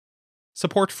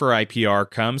Support for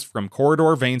IPR comes from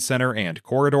Corridor Vein Center and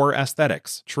Corridor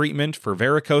Aesthetics, treatment for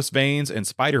varicose veins and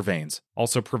spider veins,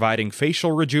 also providing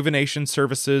facial rejuvenation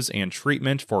services and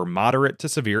treatment for moderate to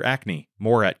severe acne.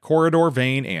 More at Corridor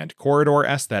Vein and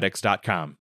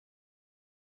CorridorAesthetics.com.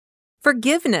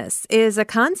 Forgiveness is a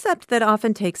concept that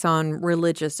often takes on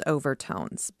religious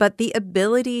overtones, but the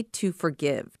ability to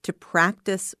forgive, to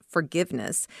practice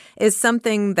forgiveness, is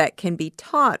something that can be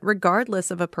taught regardless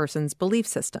of a person's belief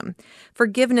system.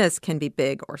 Forgiveness can be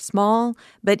big or small,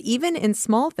 but even in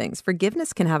small things,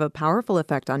 forgiveness can have a powerful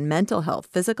effect on mental health,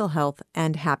 physical health,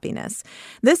 and happiness.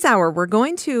 This hour, we're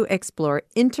going to explore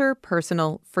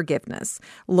interpersonal forgiveness.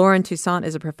 Laurent Toussaint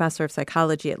is a professor of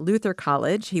psychology at Luther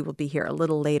College. He will be here a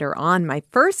little later on. My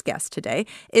first guest today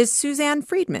is Suzanne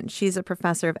Friedman. She's a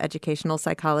professor of educational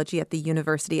psychology at the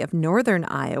University of Northern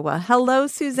Iowa. Hello,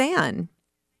 Suzanne.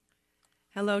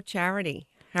 Hello, Charity.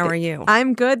 How are you?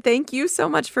 I'm good. Thank you so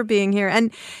much for being here.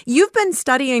 And you've been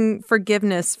studying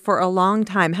forgiveness for a long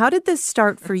time. How did this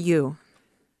start for you?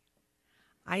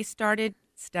 I started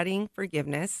studying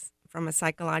forgiveness from a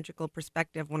psychological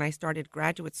perspective when I started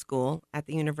graduate school at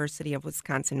the University of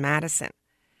Wisconsin-Madison.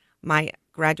 My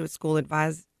graduate school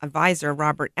advisor,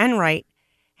 Robert Enright,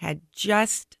 had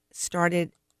just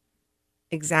started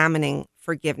examining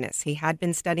forgiveness. He had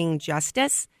been studying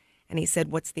justice, and he said,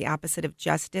 what's the opposite of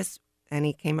justice? And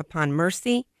he came upon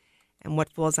mercy, and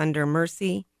what falls under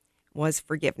mercy was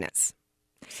forgiveness.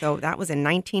 So that was in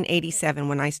 1987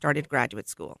 when I started graduate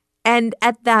school. And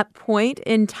at that point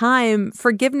in time,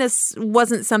 forgiveness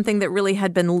wasn't something that really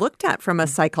had been looked at from a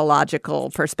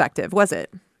psychological perspective, was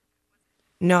it?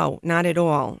 No, not at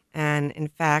all. And in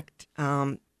fact,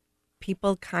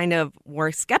 people kind of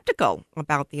were skeptical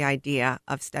about the idea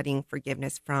of studying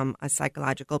forgiveness from a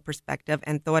psychological perspective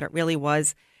and thought it really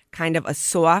was kind of a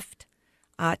soft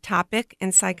topic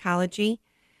in psychology.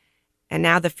 And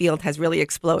now the field has really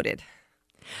exploded.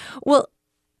 Well,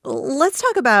 let's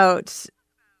talk about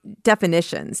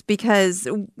definitions, because,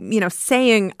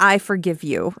 saying I forgive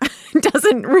you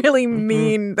doesn't really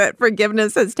mean that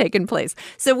forgiveness has taken place.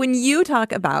 So when you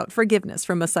talk about forgiveness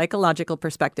from a psychological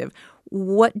perspective,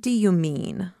 what do you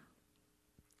mean?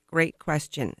 Great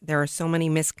question. There are so many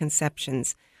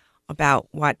misconceptions about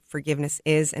what forgiveness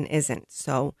is and isn't.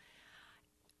 So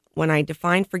when I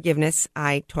define forgiveness,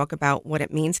 I talk about what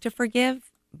it means to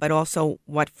forgive, but also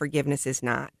what forgiveness is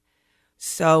not.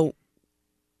 So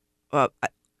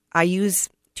I use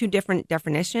two different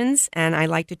definitions, and I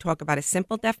like to talk about a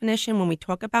simple definition when we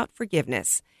talk about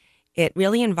forgiveness. It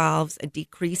really involves a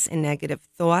decrease in negative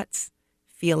thoughts,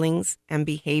 feelings, and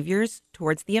behaviors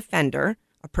towards the offender,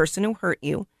 a person who hurt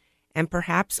you, and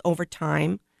perhaps over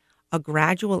time, a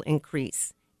gradual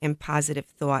increase in positive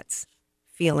thoughts,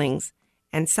 feelings,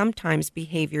 and sometimes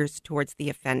behaviors towards the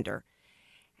offender.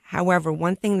 However,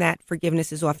 one thing that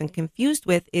forgiveness is often confused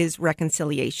with is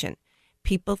reconciliation.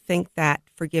 People think that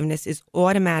forgiveness is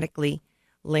automatically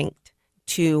linked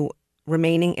to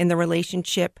remaining in the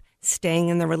relationship, staying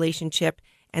in the relationship,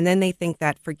 and then they think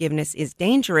that forgiveness is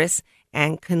dangerous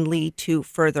and can lead to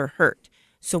further hurt.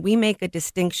 So we make a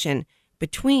distinction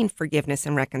between forgiveness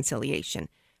and reconciliation.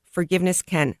 Forgiveness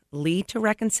can lead to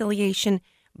reconciliation,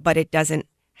 but it doesn't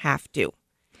have to.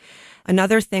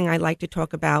 Another thing I like to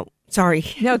talk about, sorry.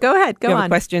 No, go ahead. Go you on. have a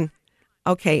question?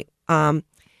 Okay.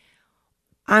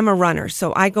 I'm a runner,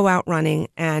 so I go out running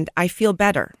and I feel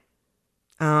better.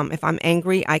 If I'm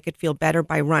angry, I could feel better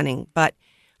by running. But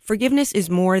forgiveness is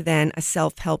more than a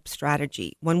self-help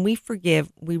strategy. When we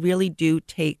forgive, we really do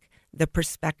take the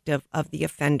perspective of the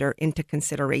offender into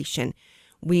consideration.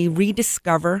 We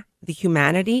rediscover the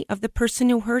humanity of the person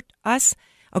who hurt us.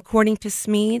 According to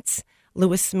Smedes,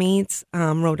 Lewis Smedes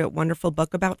wrote a wonderful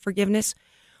book about forgiveness.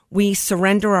 We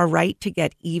surrender our right to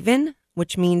get even,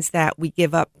 which means that we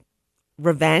give up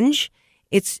revenge.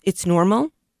 It's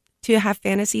normal to have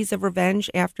fantasies of revenge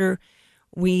after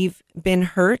we've been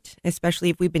hurt,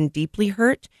 especially if we've been deeply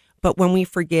hurt. But when we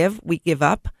forgive, we give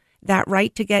up that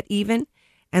right to get even.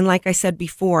 And like I said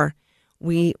before,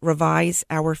 we revise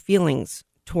our feelings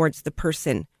towards the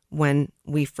person when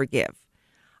we forgive.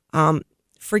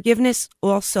 Forgiveness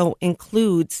also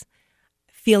includes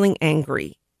feeling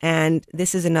angry. And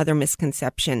this is another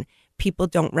misconception. People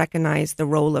don't recognize the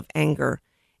role of anger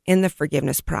in the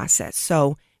forgiveness process.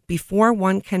 So before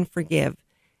one can forgive,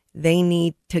 they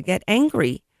need to get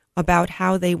angry about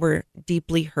how they were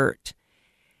deeply hurt.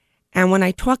 And when I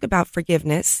talk about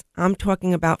forgiveness, I'm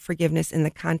talking about forgiveness in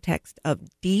the context of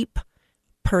deep,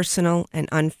 personal, and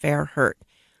unfair hurt.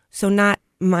 So not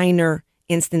minor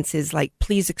instances like,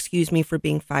 please excuse me for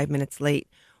being 5 minutes late,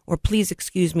 or please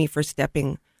excuse me for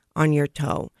stepping on your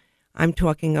toe. I'm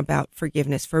talking about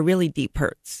forgiveness for really deep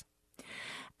hurts.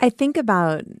 I think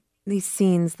about these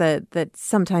scenes that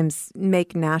sometimes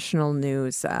make national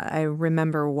news. I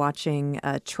remember watching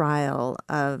a trial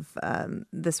of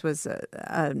this was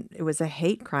it was a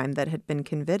hate crime that had been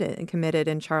committed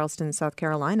in Charleston, South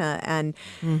Carolina, and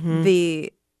Mm-hmm.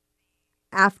 the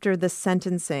after the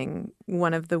sentencing,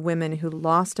 one of the women who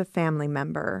lost a family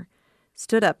member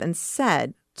stood up and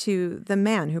said to the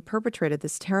man who perpetrated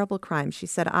this terrible crime, she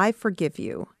said, "I forgive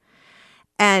you."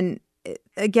 And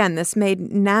again, this made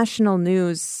national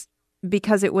news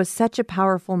because it was such a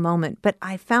powerful moment. But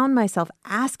I found myself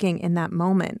asking in that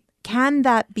moment, can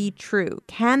that be true?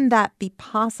 Can that be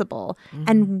possible? Mm-hmm.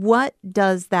 And what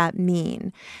does that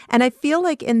mean? And I feel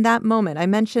like in that moment, I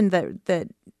mentioned that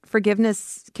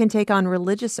forgiveness can take on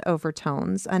religious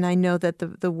overtones. And I know that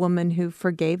the woman who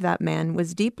forgave that man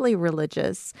was deeply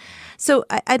religious. So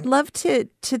I'd love to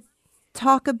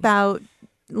talk about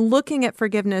looking at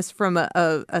forgiveness from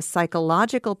a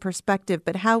psychological perspective,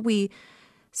 but how we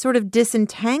sort of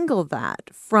disentangle that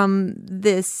from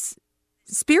this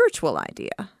spiritual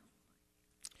idea.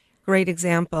 Great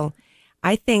example.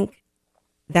 I think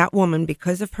that woman,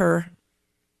 because of her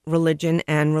religion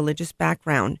and religious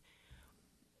background,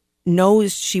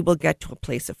 knows she will get to a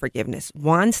place of forgiveness,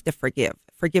 wants to forgive.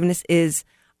 Forgiveness is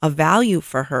a value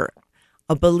for her,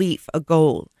 a belief, a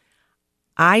goal.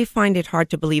 I find it hard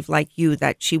to believe, like you,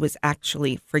 that she was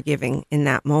actually forgiving in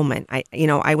that moment.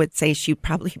 I would say she'd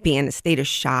probably be in a state of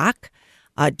shock,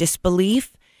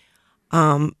 disbelief.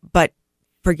 But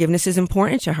forgiveness is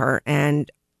important to her, and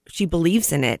she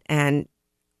believes in it. And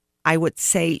I would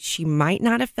say she might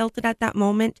not have felt it at that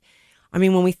moment. I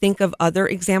mean, when we think of other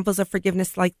examples of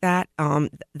forgiveness like that, the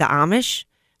Amish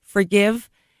forgive.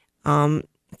 I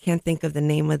can't think of the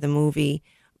name of the movie,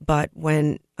 but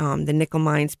when the Nickel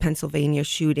Mines, Pennsylvania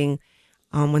shooting,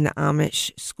 when the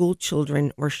Amish school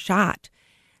children were shot,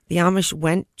 the Amish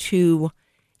went to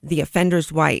the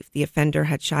offender's wife. The offender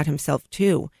had shot himself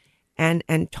too, and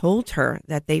told her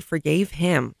that they forgave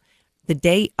him the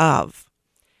day of.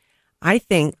 I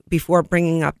think before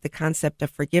bringing up the concept of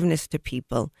forgiveness to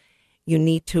people, you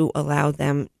need to allow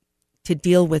them to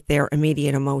deal with their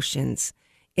immediate emotions.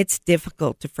 It's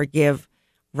difficult to forgive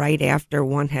right after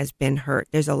one has been hurt.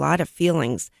 There's a lot of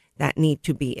feelings that need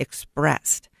to be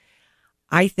expressed.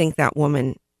 I think that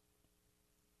woman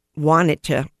wanted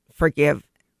to forgive,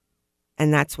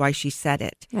 and that's why she said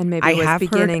it. And maybe it was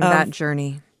beginning that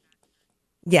journey.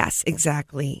 Yes,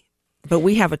 exactly. But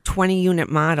we have a 20-unit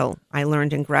model I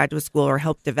learned in graduate school, or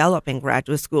helped develop in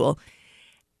graduate school.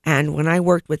 And when I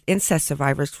worked with incest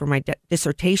survivors for my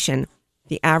dissertation,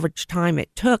 the average time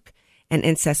it took an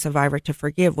incest survivor to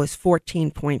forgive was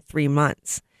 14.3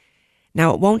 months.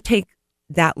 Now, it won't take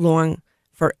that long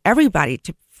for everybody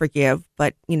to forgive,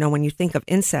 but, when you think of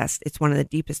incest, it's one of the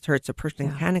deepest hurts a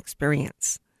person can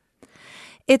experience.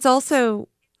 It's also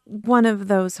one of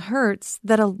those hurts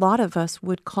that a lot of us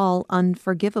would call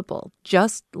unforgivable,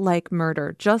 just like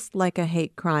murder, just like a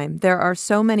hate crime. There are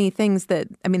so many things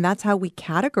that's how we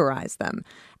categorize them,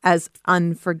 as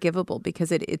unforgivable,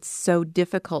 because it's so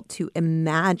difficult to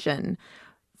imagine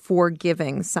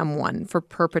forgiving someone for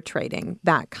perpetrating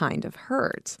that kind of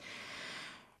hurt.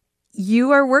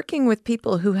 You are working with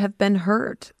people who have been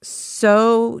hurt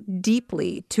so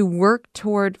deeply to work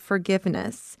toward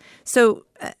forgiveness. So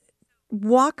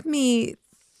walk me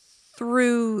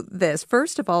through this.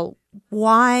 First of all,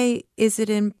 why is it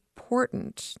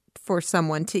important for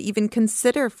someone to even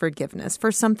consider forgiveness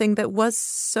for something that was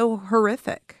so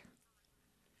horrific?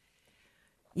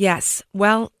 Yes.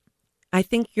 Well, I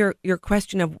think your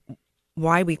question of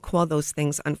why we call those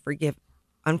things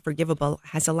unforgivable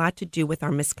has a lot to do with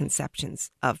our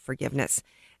misconceptions of forgiveness.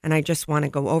 And I just want to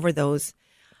go over those.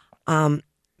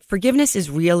 Forgiveness is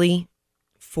really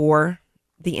for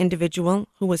the individual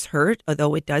who was hurt,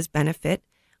 although it does benefit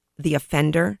the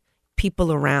offender,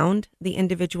 people around the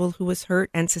individual who was hurt,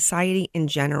 and society in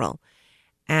general.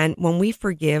 And when we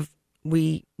forgive,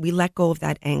 we let go of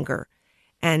that anger.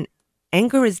 And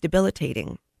anger is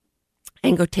debilitating.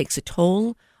 Anger takes a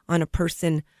toll on a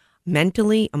person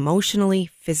mentally, emotionally,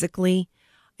 physically.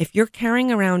 If you're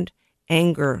carrying around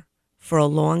anger for a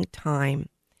long time,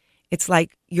 it's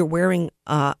like you're wearing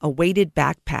a weighted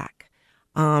backpack.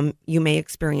 You may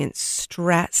experience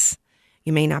stress.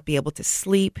 You may not be able to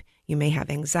sleep. You may have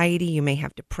anxiety. You may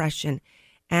have depression.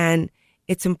 And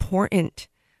it's important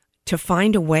to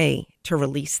find a way to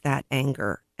release that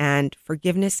anger. And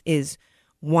forgiveness is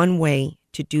one way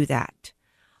to do that.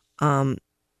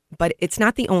 But it's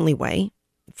not the only way.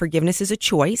 Forgiveness is a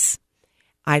choice.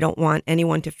 I don't want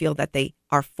anyone to feel that they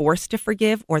are forced to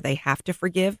forgive or they have to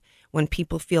forgive. When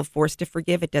people feel forced to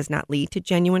forgive, it does not lead to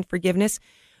genuine forgiveness.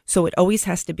 So it always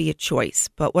has to be a choice.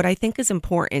 But what I think is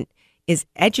important is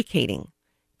educating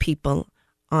people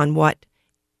on what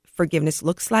forgiveness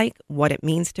looks like, what it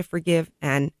means to forgive,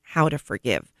 and how to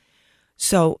forgive.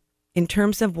 So in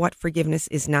terms of what forgiveness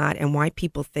is not and why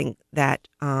people think that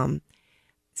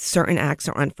certain acts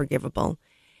are unforgivable,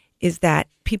 is that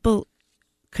people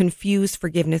confuse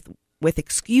forgiveness with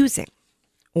excusing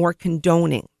or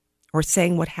condoning or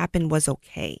saying what happened was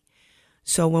okay.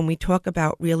 So when we talk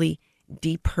about really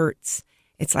deep hurts,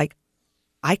 it's like,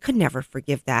 I could never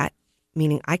forgive that,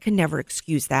 meaning I could never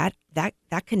excuse that.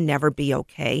 That can never be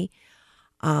okay.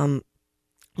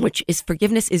 Which is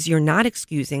forgiveness is you're not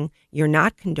excusing, you're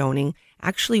not condoning.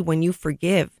 Actually, when you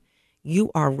forgive,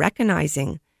 you are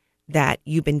recognizing that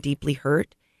you've been deeply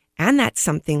hurt and that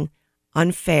something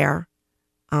unfair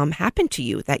happened to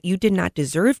you, that you did not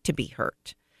deserve to be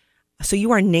hurt. So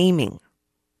you are naming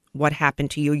what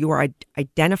happened to you. You are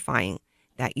identifying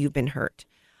that you've been hurt.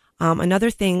 Another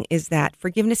thing is that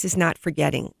forgiveness is not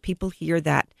forgetting. People hear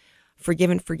that forgive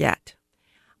and forget.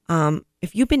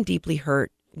 If you've been deeply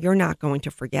hurt, you're not going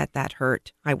to forget that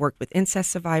hurt. I worked with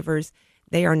incest survivors.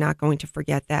 They are not going to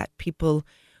forget that. People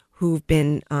who've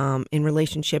been in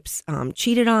relationships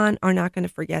cheated on are not going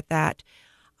to forget that.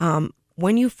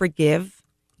 When you forgive,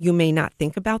 you may not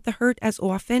think about the hurt as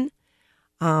often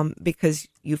because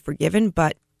you've forgiven,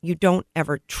 but you don't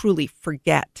ever truly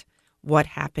forget what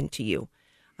happened to you.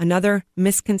 Another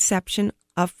misconception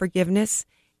of forgiveness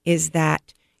is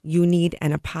that you need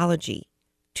an apology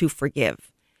to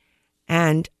forgive.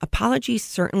 And apologies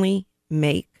certainly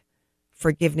make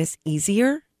forgiveness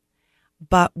easier,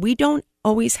 but we don't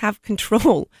always have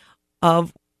control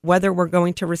of whether we're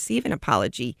going to receive an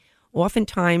apology.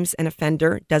 Oftentimes, an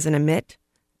offender doesn't admit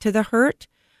to the hurt,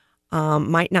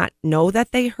 might not know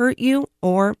that they hurt you,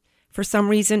 or for some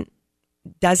reason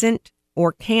doesn't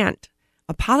or can't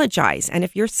apologize. And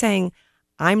if you're saying,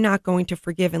 I'm not going to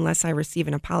forgive unless I receive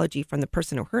an apology from the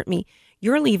person who hurt me,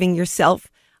 you're leaving yourself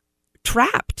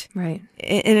trapped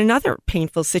in another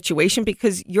painful situation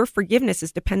because your forgiveness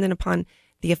is dependent upon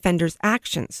the offender's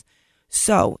actions.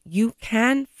 So you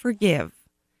can forgive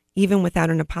even without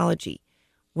an apology.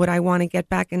 Would I want to get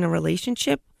back in a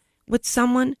relationship with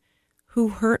someone who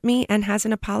hurt me and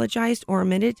hasn't apologized or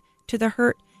admitted to the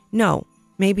hurt? No,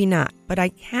 maybe not. But I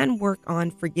can work on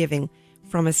forgiving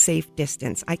from a safe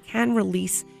distance. I can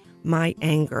release my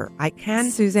anger. I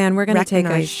can. Suzanne, we're going to take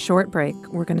a short break.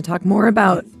 We're going to talk more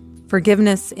about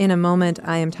forgiveness in a moment.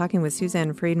 I am talking with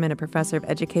Suzanne Friedman, a professor of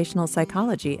educational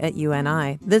psychology at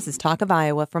UNI. This is Talk of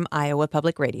Iowa from Iowa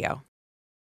Public Radio.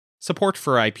 Support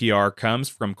for IPR comes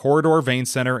from Corridor Vein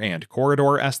Center and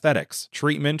Corridor Aesthetics,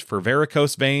 treatment for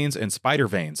varicose veins and spider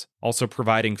veins, also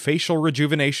providing facial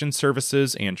rejuvenation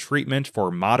services and treatment for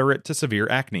moderate to severe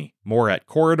acne. More at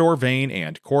Corridor Vein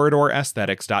and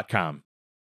CorridorAesthetics.com.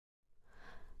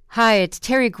 Hi, it's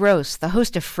Terry Gross, the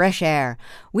host of Fresh Air.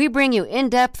 We bring you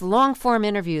in-depth, long-form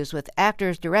interviews with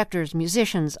actors, directors,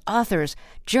 musicians, authors,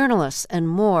 journalists, and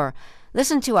more.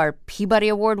 Listen to our Peabody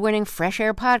Award-winning Fresh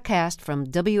Air podcast from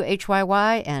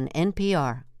WHYY and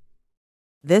NPR.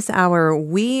 This hour,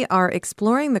 we are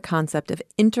exploring the concept of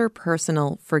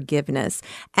interpersonal forgiveness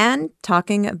and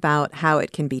talking about how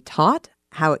it can be taught,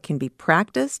 how it can be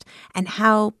practiced, and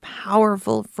how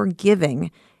powerful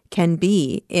forgiving can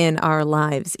be in our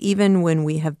lives, even when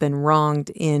we have been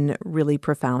wronged in really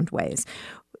profound ways.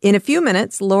 In a few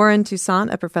minutes, Lauren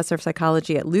Toussaint, a professor of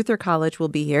psychology at Luther College, will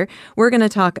be here. We're going to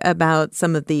talk about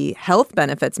some of the health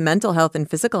benefits, mental health and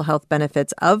physical health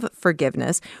benefits of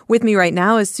forgiveness. With me right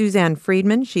now is Suzanne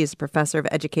Friedman. She is a professor of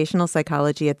educational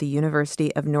psychology at the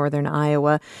University of Northern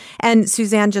Iowa. And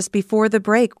Suzanne, just before the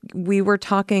break, we were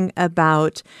talking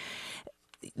about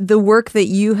the work that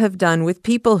you have done with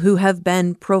people who have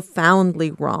been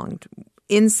profoundly wronged.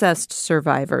 Incest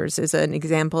survivors is an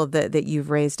example that you've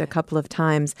raised a couple of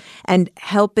times, and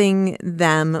helping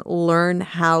them learn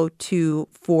how to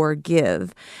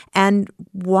forgive and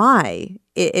why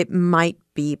it might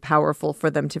be powerful for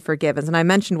them to forgive. And I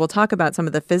mentioned we'll talk about some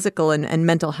of the physical and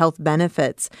mental health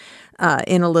benefits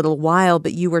in a little while,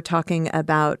 but you were talking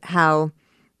about how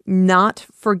not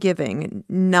forgiving,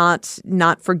 not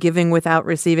forgiving without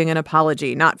receiving an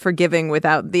apology, not forgiving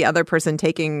without the other person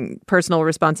taking personal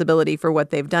responsibility for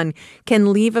what they've done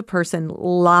can leave a person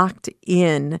locked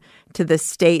in to the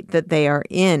state that they are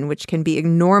in, which can be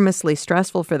enormously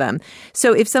stressful for them.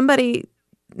 So if somebody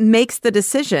makes the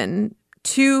decision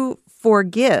to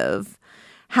forgive,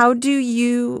 how do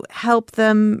you help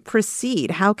them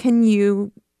proceed? How can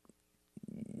you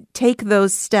take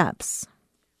those steps?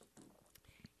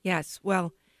 Yes.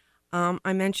 Well,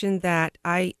 I mentioned that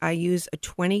I use a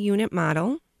 20-unit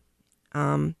model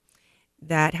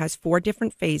that has 4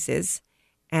 different phases,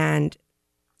 and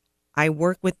I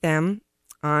work with them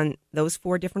on those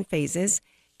 4 different phases.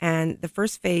 And the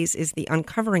first phase is the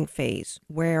uncovering phase,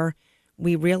 where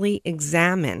we really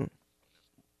examine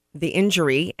the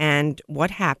injury and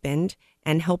what happened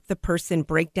and help the person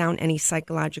break down any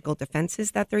psychological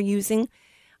defenses that they're using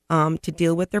to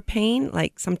deal with their pain.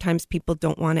 Like sometimes people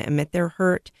don't want to admit they're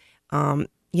hurt. To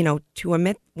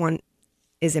admit one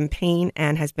is in pain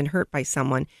and has been hurt by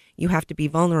someone, you have to be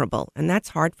vulnerable. And that's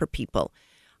hard for people.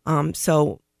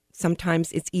 So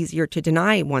sometimes it's easier to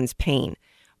deny one's pain.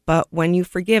 But when you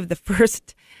forgive, the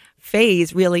first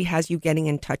phase really has you getting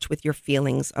in touch with your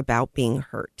feelings about being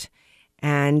hurt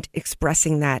and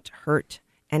expressing that hurt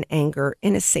and anger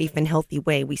in a safe and healthy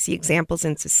way. We see examples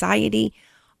in society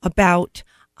about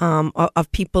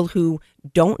of people who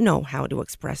don't know how to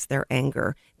express their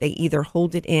anger. They either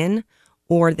hold it in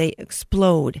or they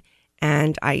explode.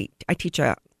 And I teach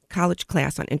a college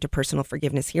class on interpersonal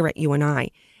forgiveness here at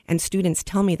UNI, and students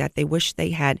tell me that they wish they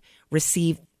had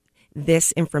received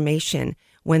this information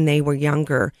when they were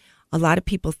younger. A lot of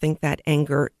people think that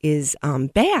anger is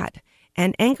bad,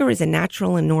 and anger is a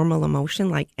natural and normal emotion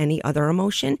like any other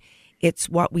emotion. It's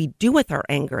what we do with our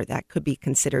anger that could be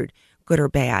considered good or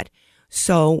bad.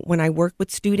 So when I work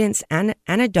with students and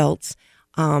adults,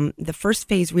 the first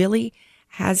phase really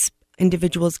has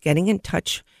individuals getting in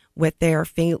touch with their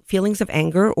feelings of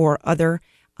anger or other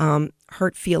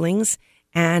hurt feelings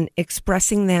and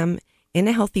expressing them in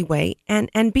a healthy way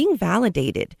and being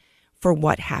validated for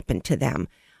what happened to them.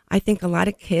 I think a lot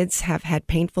of kids have had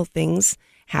painful things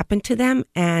happen to them,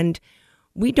 and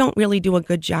we don't really do a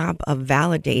good job of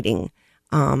validating,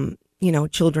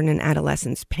 children and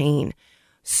adolescents' pain.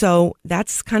 So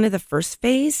that's kind of the first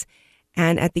phase.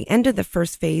 And at the end of the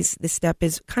first phase, the step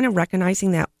is kind of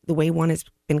recognizing that the way one has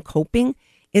been coping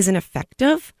isn't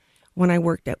effective. When I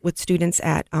worked with students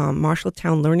at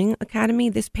Marshalltown Learning Academy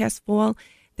this past fall,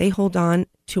 they hold on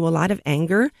to a lot of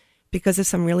anger because of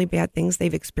some really bad things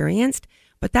they've experienced.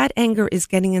 But that anger is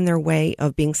getting in their way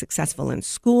of being successful in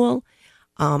school,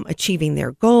 achieving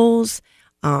their goals,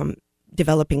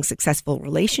 developing successful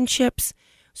relationships.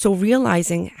 So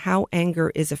realizing how anger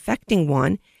is affecting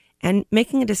one and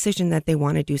making a decision that they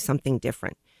want to do something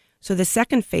different. So the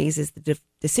second phase is the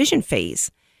decision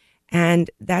phase. And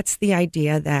that's the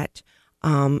idea that,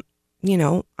 I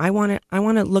want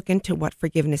to look into what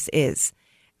forgiveness is.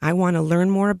 I want to learn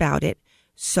more about it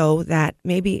so that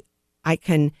maybe I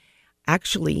can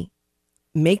actually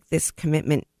make this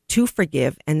commitment to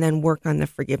forgive and then work on the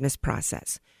forgiveness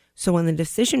process. So in the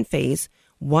decision phase,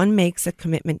 one makes a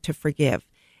commitment to forgive.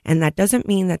 And that doesn't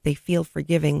mean that they feel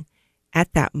forgiving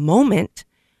at that moment,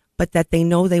 but that they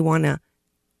know they want to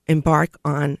embark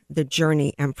on the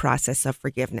journey and process of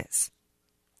forgiveness.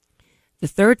 The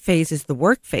third phase is the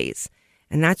work phase,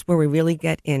 and that's where we really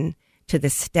get into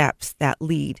the steps that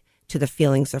lead to the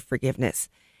feelings of forgiveness.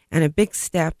 And a big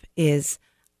step is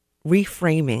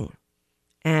reframing.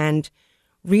 And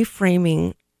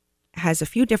reframing has a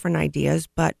few different ideas,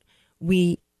 but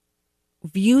we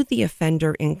view the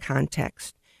offender in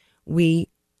context. We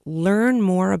learn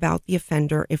more about the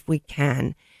offender if we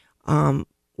can.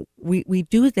 We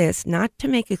do this not to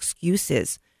make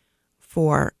excuses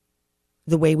for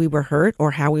the way we were hurt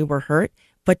or how we were hurt,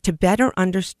 but to better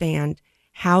understand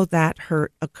how that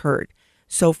hurt occurred.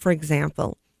 So, for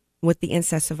example, with the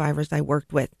incest survivors I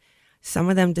worked with, some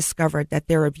of them discovered that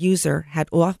their abuser had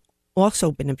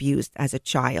also been abused as a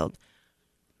child.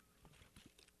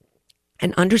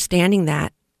 And understanding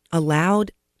that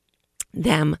allowed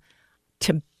them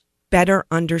to better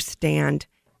understand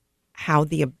how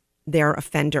their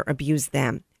offender abused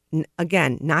them.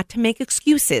 Again, not to make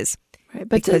excuses. Right,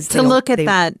 but to look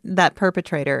at that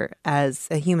perpetrator as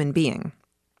a human being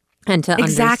and to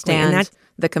understand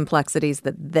the complexities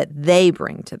that they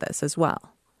bring to this as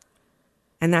well.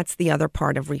 And that's the other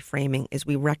part of reframing, is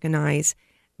we recognize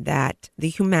that the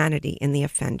humanity in the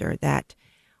offender, that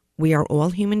we are all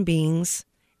human beings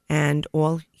and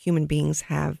all human beings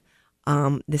have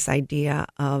this idea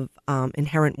of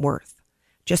inherent worth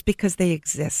just because they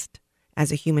exist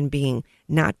as a human being,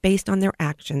 not based on their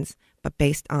actions, but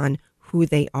based on who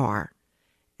they are.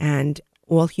 And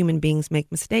all human beings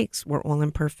make mistakes. We're all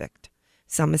imperfect.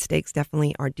 Some mistakes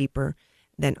definitely are deeper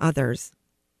than others,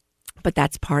 but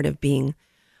that's part of being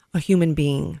a human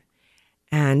being.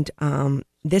 And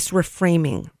this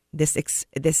reframing,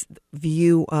 this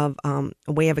view of a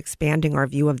way of expanding our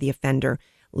view of the offender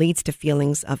leads to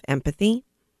feelings of empathy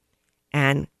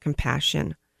and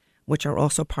compassion, which are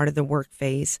also part of the work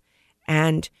phase.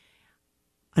 And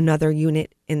Another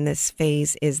unit in this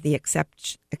phase is the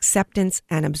acceptance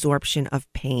and absorption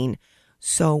of pain.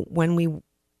 So when we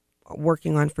are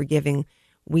working on forgiving,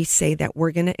 we say that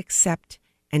we're going to accept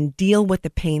and deal with the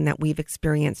pain that we've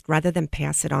experienced rather than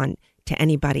pass it on to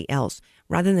anybody else,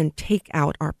 rather than take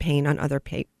out our pain on other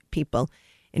people.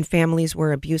 In families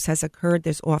where abuse has occurred,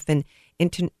 there's often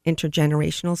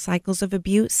intergenerational cycles of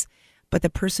abuse, but the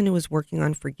person who is working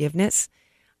on forgiveness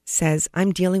says,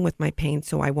 I'm dealing with my pain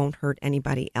so I won't hurt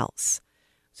anybody else.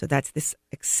 So that's this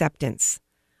acceptance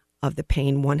of the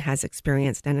pain one has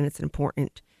experienced, and it's an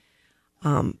important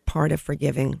part of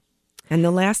forgiving. And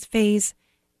the last phase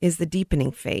is the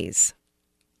deepening phase,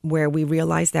 where we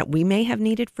realize that we may have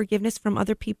needed forgiveness from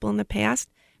other people in the past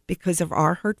because of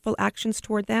our hurtful actions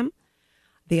toward them.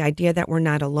 The idea that we're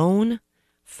not alone,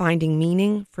 finding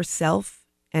meaning for self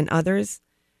and others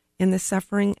in the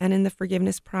suffering and in the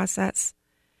forgiveness process,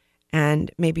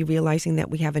 and maybe realizing that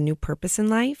we have a new purpose in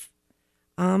life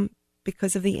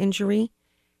because of the injury.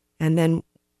 And then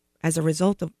as a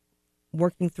result of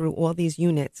working through all these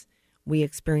units, we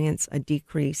experience a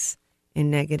decrease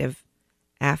in negative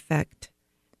affect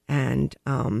and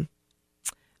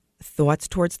thoughts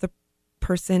towards the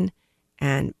person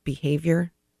and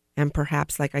behavior. And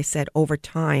perhaps, like I said, over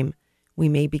time, we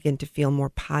may begin to feel more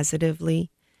positively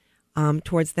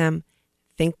towards them,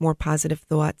 think more positive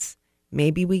thoughts.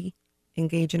 Maybe we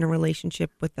engage in a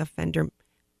relationship with the offender.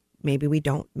 Maybe we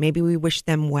don't. Maybe we wish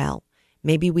them well.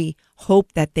 Maybe we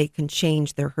hope that they can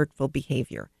change their hurtful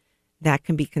behavior. That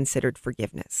can be considered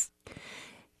forgiveness.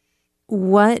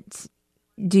 What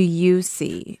do you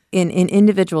see in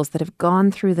individuals that have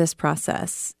gone through this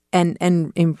process and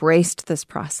embraced this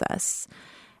process?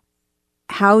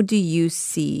 How do you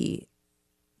see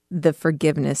the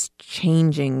forgiveness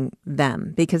changing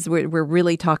them? Because we're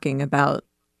really talking about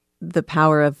the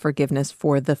power of forgiveness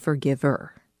for the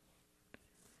forgiver.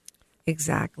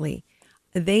 Exactly.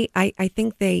 I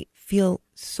think they feel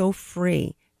so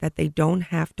free that they don't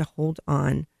have to hold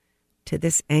on to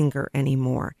this anger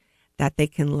anymore, that they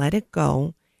can let it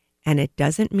go. And it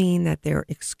doesn't mean that they're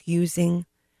excusing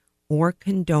or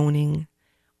condoning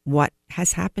what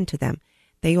has happened to them.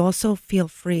 They also feel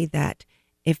free that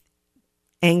if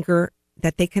anger,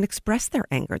 that they can express their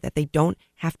anger, that they don't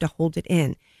have to hold it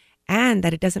in. And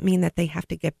that it doesn't mean that they have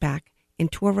to get back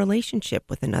into a relationship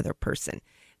with another person,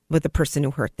 with the person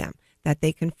who hurt them, that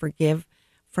they can forgive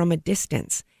from a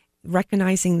distance,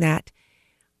 recognizing that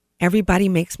everybody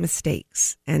makes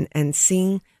mistakes, and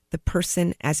seeing the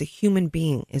person as a human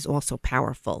being is also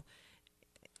powerful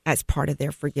as part of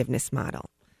their forgiveness model.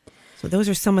 So those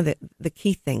are some of the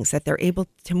key things, that they're able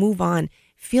to move on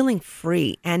feeling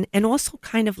free and also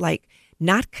kind of like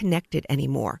not connected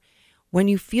anymore. When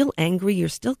you feel angry, you're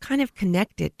still kind of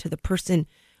connected to the person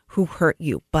who hurt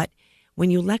you. But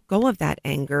when you let go of that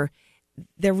anger,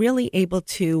 they're really able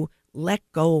to let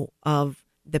go of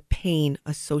the pain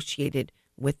associated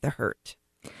with the hurt.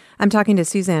 I'm talking to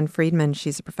Suzanne Friedman.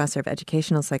 She's a professor of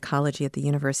educational psychology at the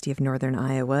University of Northern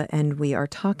Iowa, and we are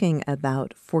talking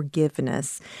about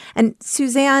forgiveness. And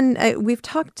Suzanne, we've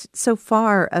talked so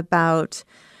far about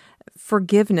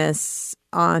forgiveness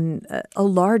on a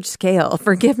large scale,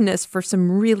 forgiveness for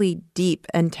some really deep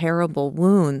and terrible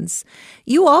wounds.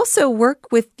 You also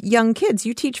work with young kids.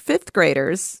 You teach fifth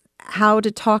graders how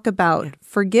to talk about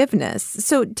forgiveness.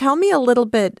 So tell me a little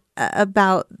bit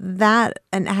about that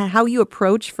and how you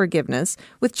approach forgiveness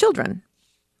with children.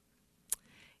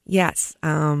 Yes.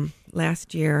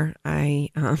 Last year, I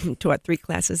taught 3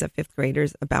 classes of fifth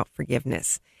graders about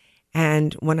forgiveness.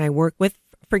 And when I work with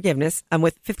forgiveness,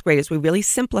 with fifth graders, we really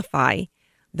simplify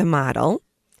the model.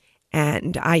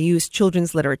 And I use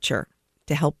children's literature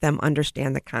to help them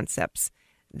understand the concepts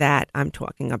that I'm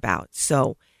talking about.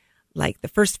 So, like, the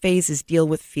first phase is deal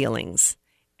with feelings.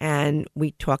 And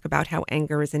we talk about how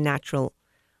anger is a natural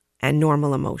and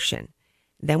normal emotion.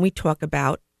 Then we talk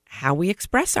about how we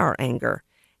express our anger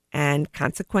and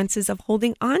consequences of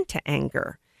holding on to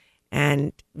anger.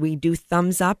 And we do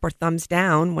thumbs up or thumbs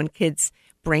down when kids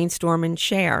brainstorm and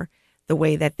share the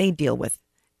way that they deal with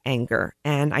anger.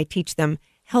 And I teach them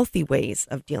healthy ways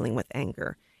of dealing with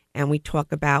anger. And we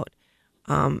talk about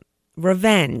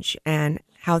revenge and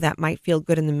how that might feel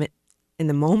good in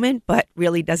the moment, but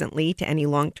really doesn't lead to any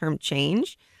long-term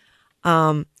change.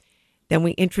 Then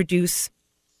we introduce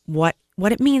what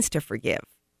it means to forgive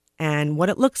and what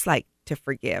it looks like to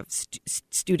forgive.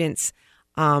 Students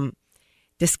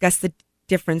discuss the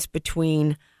difference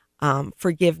between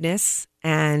forgiveness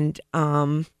and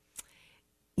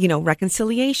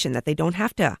reconciliation, that they don't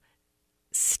have to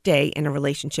stay in a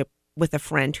relationship with a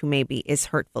friend who maybe is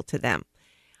hurtful to them.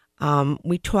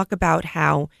 We talk about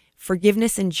how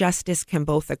Forgiveness and justice can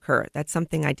both occur. That's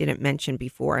something I didn't mention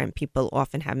before, and people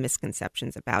often have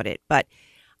misconceptions about it. But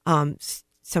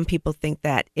some people think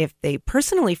that if they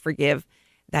personally forgive,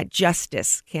 that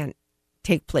justice can't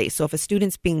take place. So if a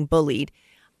student's being bullied,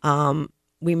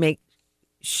 we make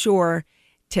sure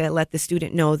to let the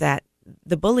student know that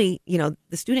the bully,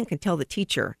 the student can tell the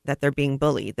teacher that they're being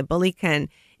bullied. The bully can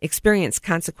experience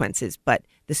consequences, but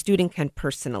the student can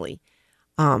personally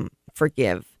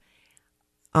forgive.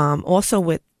 Also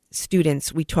with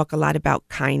students, we talk a lot about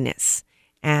kindness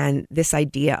and this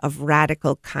idea of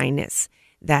radical kindness,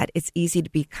 that it's easy to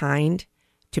be kind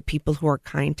to people who are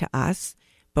kind to us.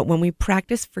 But when we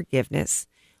practice forgiveness,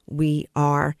 we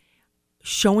are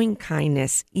showing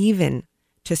kindness even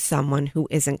to someone who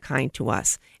isn't kind to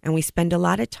us. And we spend a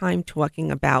lot of time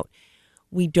talking about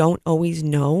we don't always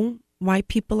know why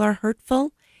people are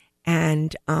hurtful,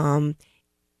 and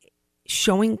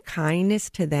showing kindness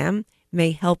to them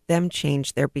may help them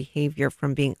change their behavior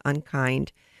from being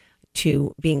unkind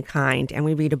to being kind. And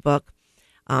we read a book,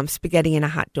 Spaghetti in a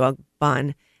Hot Dog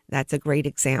Bun. That's a great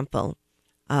example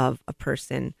of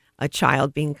a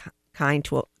child being kind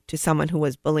to someone who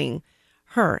was bullying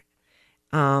her.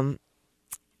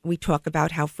 We talk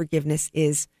about how forgiveness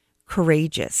is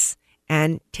courageous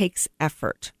and takes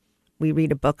effort. We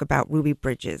read a book about Ruby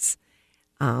Bridges,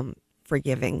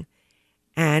 forgiving.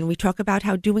 And we talk about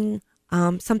how doing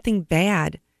something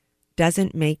bad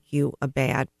doesn't make you a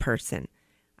bad person.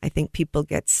 I think people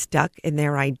get stuck in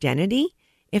their identity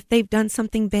if they've done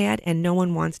something bad, and no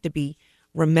one wants to be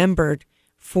remembered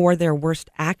for their worst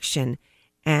action.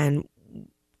 And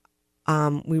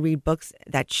we read books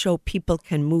that show people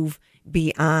can move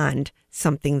beyond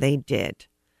something they did.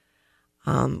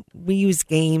 We use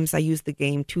games. I use the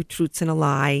game Two Truths and a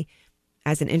Lie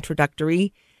as an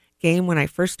introductory game when I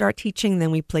first start teaching.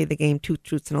 Then we play the game Two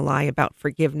Truths and a Lie about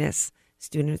forgiveness.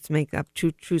 Students make up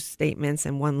 2 truth statements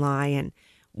and 1 lie, and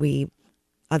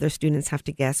other students have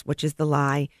to guess which is the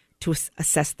lie to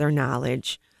assess their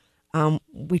knowledge.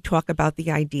 We talk about the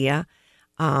idea,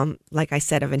 like I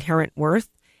said, of inherent worth,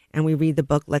 and we read the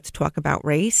book Let's Talk About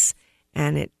Race,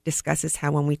 and it discusses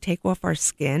how when we take off our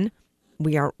skin,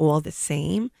 we are all the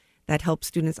same. That helps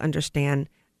students understand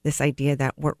this idea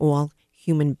that we're all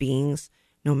human beings,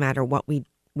 no matter what we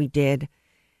did.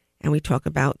 And we talk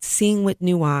about seeing with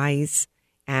new eyes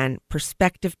and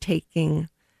perspective taking,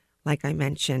 like I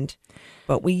mentioned.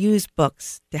 But we use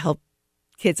books to help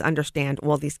kids understand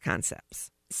all these concepts.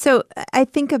 So I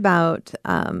think about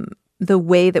the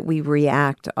way that we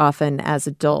react often as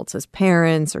adults, as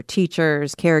parents or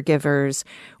teachers, caregivers,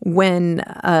 when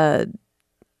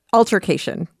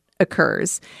altercation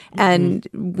occurs. Mm-hmm. And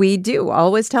we do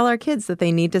always tell our kids that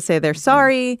they need to say they're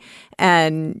sorry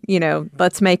and,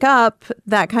 let's make up,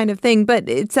 that kind of thing. But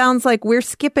it sounds like we're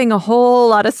skipping a whole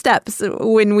lot of steps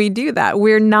when we do that.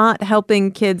 We're not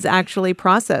helping kids actually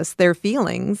process their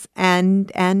feelings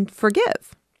and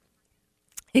forgive.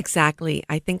 Exactly.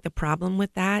 I think the problem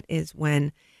with that is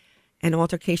when an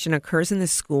altercation occurs in the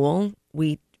school,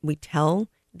 we tell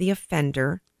the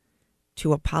offender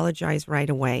to apologize right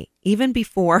away, even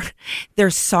before they're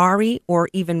sorry or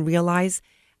even realize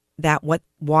that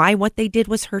why what they did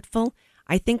was hurtful.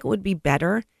 I think it would be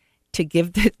better to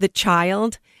give the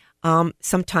child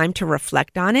some time to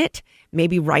reflect on it,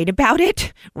 maybe write about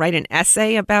it, write an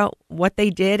essay about what they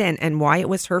did and why it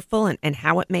was hurtful and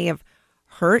how it may have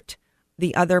hurt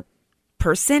the other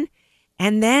person,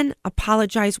 and then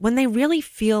apologize when they really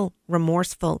feel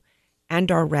remorseful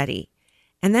and are ready.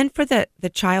 And then for the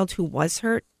child who was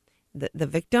hurt, the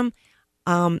victim,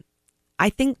 I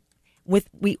think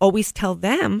we always tell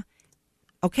them,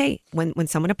 okay, when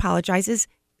someone apologizes,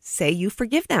 say you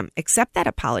forgive them, accept that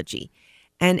apology.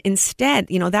 And instead,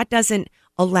 that doesn't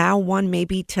allow one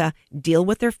maybe to deal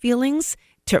with their feelings,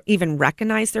 to even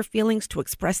recognize their feelings, to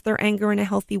express their anger in a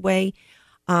healthy way.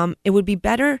 It would be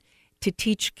better to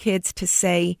teach kids to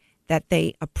say that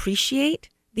they appreciate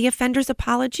the offender's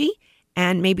apology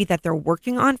and maybe that they're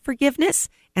working on forgiveness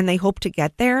and they hope to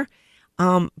get there.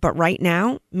 But right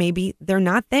now, maybe they're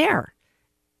not there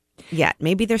yet.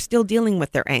 Maybe they're still dealing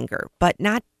with their anger, but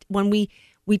not when we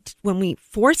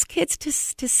force kids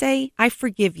to say, I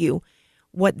forgive you.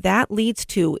 What that leads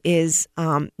to is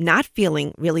not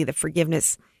feeling really the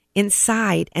forgiveness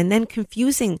inside and then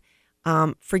confusing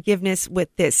forgiveness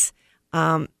with this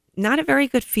not a very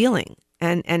good feeling.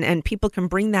 And people can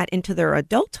bring that into their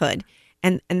adulthood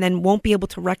and then won't be able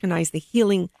to recognize the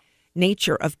healing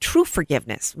nature of true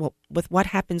forgiveness. Well, with what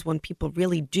happens when people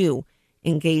really do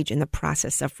engage in the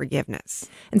process of forgiveness.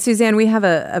 And Suzanne, we have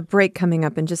a break coming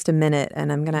up in just a minute,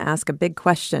 and I'm going to ask a big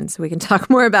question so we can talk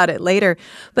more about it later.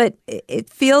 But it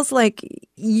feels like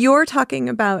you're talking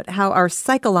about how our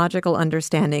psychological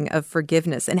understanding of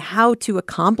forgiveness and how to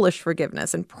accomplish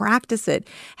forgiveness and practice it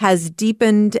has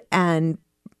deepened and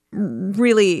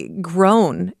really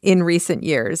grown in recent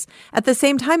years. At the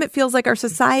same time, it feels like our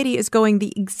society is going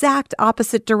the exact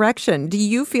opposite direction. Do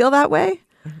you feel that way?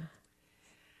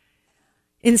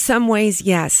 In some ways,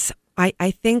 yes.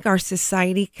 I think our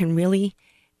society can really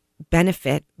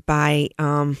benefit by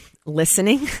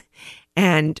listening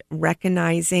and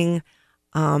recognizing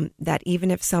that even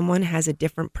if someone has a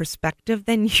different perspective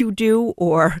than you do,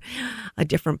 or a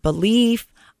different belief,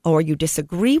 or you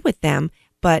disagree with them,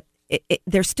 but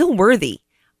they're still worthy.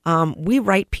 We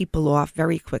write people off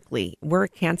very quickly. We're a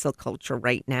cancel culture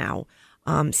right now.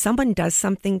 Someone does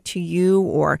something to you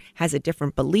or has a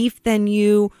different belief than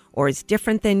you or is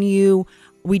different than you,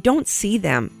 we don't see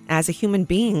them as a human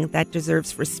being that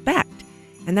deserves respect.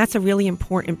 And that's a really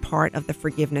important part of the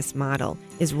forgiveness model,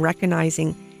 is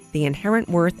recognizing the inherent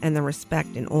worth and the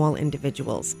respect in all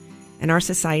individuals. And our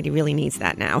society really needs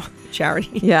that now,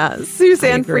 Charity. Yeah.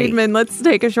 Suzanne Friedman, let's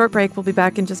take a short break. We'll be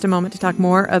back in just a moment to talk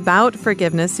more about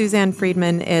forgiveness. Suzanne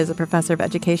Friedman is a professor of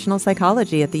educational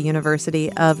psychology at the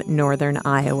University of Northern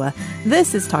Iowa.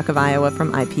 This is Talk of Iowa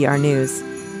from IPR News.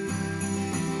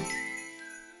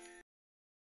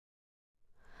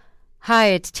 Hi,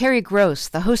 it's Terry Gross,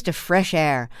 the host of Fresh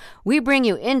Air. We bring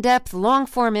you in-depth,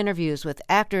 long-form interviews with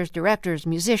actors, directors,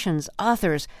 musicians,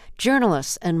 authors,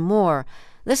 journalists, and more.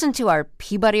 Listen to our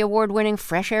Peabody Award-winning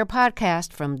Fresh Air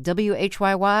podcast from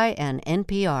WHYY and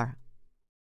NPR.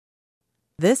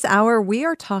 This hour, we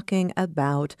are talking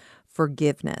about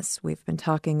forgiveness. We've been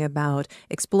talking about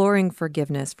exploring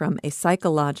forgiveness from a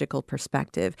psychological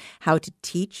perspective, how to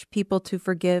teach people to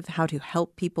forgive, how to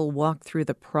help people walk through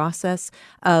the process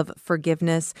of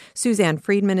forgiveness. Suzanne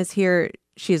Friedman is here.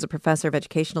 She is a professor of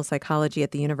educational psychology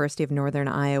at the University of Northern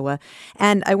Iowa.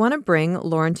 And I want to bring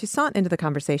Lauren Toussaint into the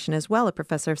conversation as well, a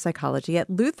professor of psychology at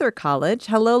Luther College.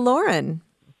 Hello, Lauren.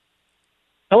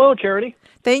 Hello, Charity.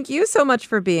 Thank you so much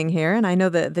for being here. And I know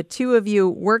that the two of you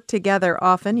work together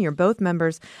often. You're both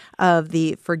members of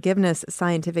the Forgiveness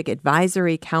Scientific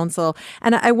Advisory Council.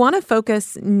 And I want to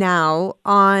focus now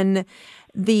on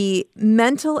the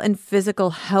mental and physical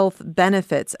health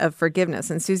benefits of forgiveness.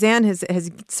 And Suzanne has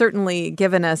certainly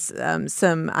given us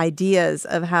some ideas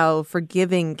of how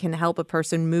forgiving can help a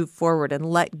person move forward and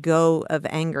let go of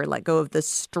anger, let go of the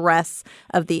stress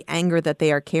of the anger that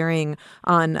they are carrying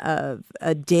on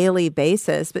a daily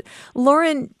basis. But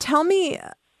Lauren, tell me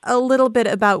a little bit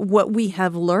about what we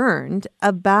have learned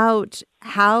about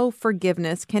how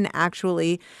forgiveness can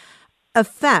actually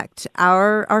affect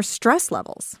our stress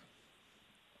levels.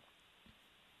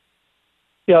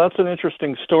 Yeah, that's an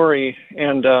interesting story,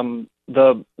 and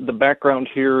the background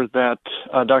here that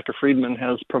Dr. Friedman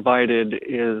has provided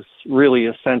is really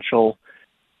essential.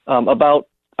 About,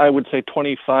 I would say,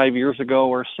 25 years ago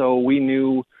or so, we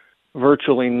knew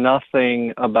virtually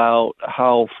nothing about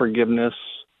how forgiveness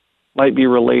might be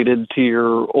related to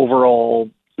your overall,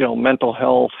 mental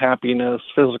health, happiness,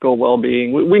 physical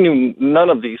well-being. We knew none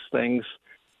of these things,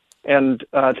 and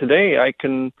today I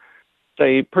can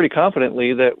say pretty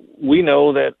confidently that we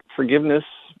know that forgiveness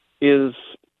is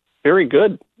very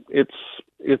good. It's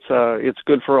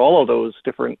good for all of those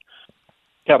different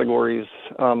categories.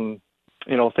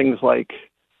 Things like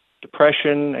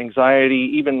depression,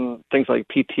 anxiety, even things like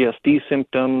PTSD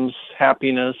symptoms,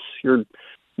 happiness, your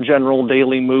general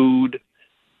daily mood,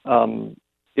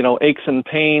 aches and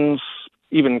pains,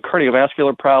 even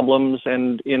cardiovascular problems,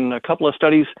 and in a couple of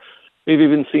studies, we've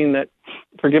even seen that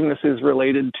forgiveness is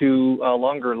related to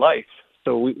longer life.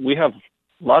 So we have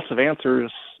lots of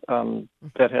answers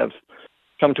that have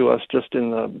come to us just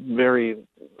in the very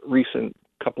recent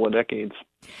couple of decades.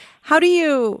 How do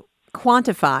you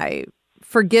quantify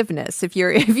forgiveness if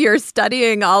you're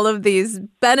studying all of these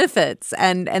benefits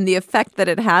and the effect that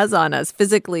it has on us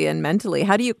physically and mentally?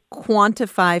 How do you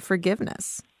quantify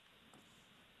forgiveness?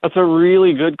 That's a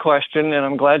really good question, and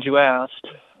I'm glad you asked.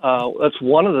 That's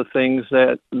one of the things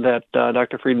that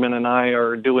Dr. Friedman and I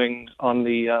are doing on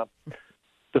the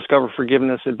Discover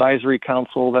Forgiveness Advisory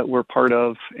Council that we're part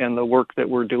of, and the work that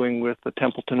we're doing with the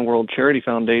Templeton World Charity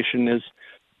Foundation is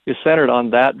centered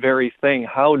on that very thing.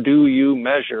 How do you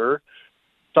measure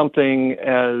something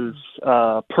as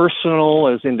personal,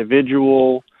 as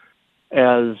individual,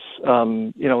 as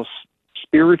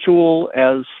spiritual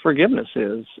as forgiveness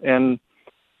is? And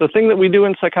the thing that we do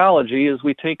in psychology is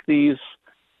we take these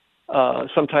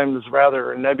sometimes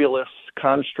rather nebulous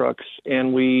constructs,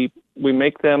 and we we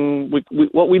make them.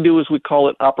 What we do is we call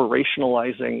it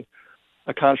operationalizing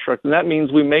a construct, and that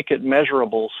means we make it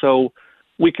measurable. So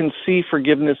we can see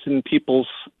forgiveness in people's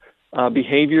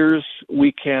behaviors.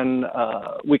 We can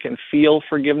feel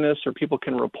forgiveness, or people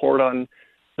can report on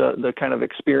the kind of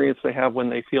experience they have when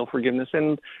they feel forgiveness.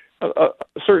 And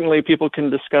certainly people can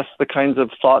discuss the kinds of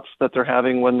thoughts that they're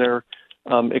having when they're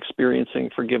experiencing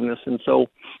forgiveness. And so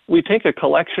we take a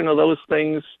collection of those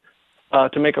things.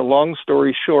 To make a long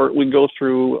story short, we go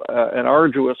through an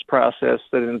arduous process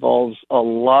that involves a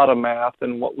lot of math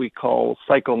and what we call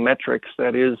psychometrics,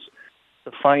 that is,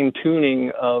 the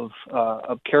fine-tuning of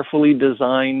carefully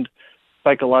designed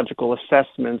psychological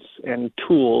assessments and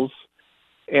tools.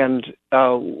 And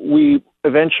we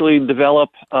eventually develop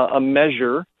a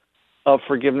measure of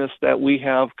forgiveness that we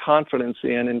have confidence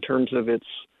in terms of its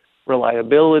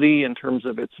reliability, in terms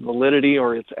of its validity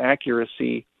or its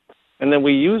accuracy. And then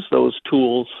we use those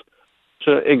tools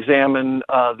to examine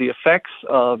the effects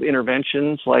of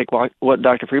interventions like what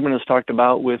Dr. Friedman has talked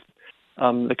about with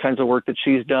the kinds of work that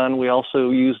she's done. We also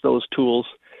use those tools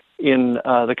in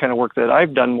the kind of work that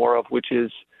I've done more of, which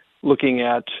is looking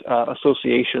at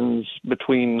associations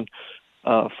between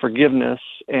forgiveness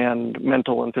and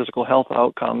mental and physical health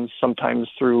outcomes, sometimes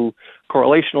through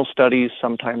correlational studies,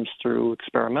 sometimes through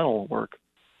experimental work.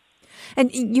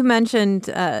 And you mentioned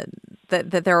that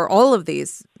there are all of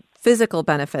these physical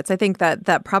benefits. I think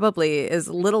that probably is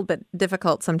a little bit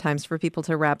difficult sometimes for people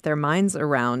to wrap their minds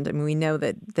around. I mean, we know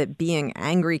that being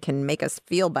angry can make us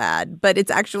feel bad, but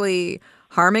it's actually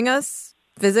harming us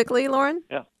physically, Lauren?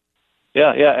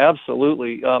 Yeah,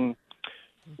 absolutely.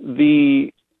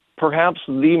 Perhaps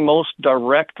the most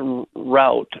direct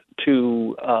route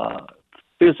to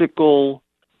physical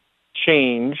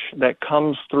change that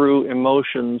comes through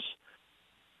emotions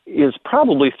is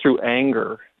probably through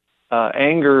anger.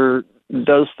 Anger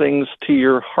does things to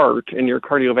your heart and your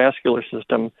cardiovascular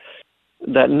system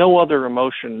that no other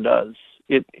emotion does.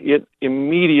 It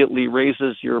immediately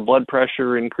raises your blood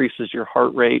pressure, increases your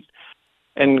heart rate,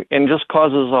 and just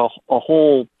causes a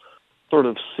whole sort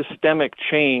of systemic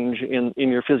change in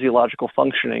your physiological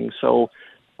functioning. So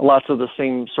lots of the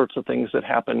same sorts of things that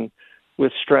happen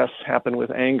with stress happen with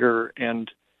anger,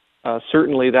 and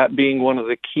certainly that being one of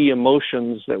the key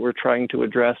emotions that we're trying to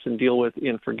address and deal with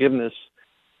in forgiveness,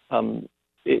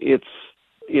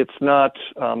 it's not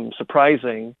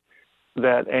surprising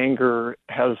that anger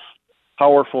has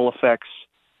powerful effects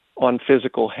on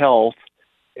physical health,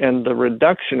 and the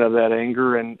reduction of that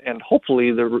anger and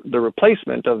hopefully the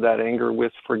replacement of that anger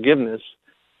with forgiveness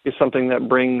is something that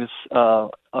brings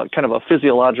kind of a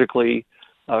physiologically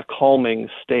calming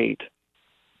state.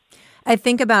 I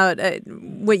think about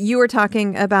what you were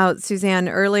talking about, Suzanne,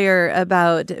 earlier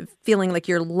about feeling like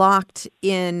you're locked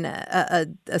in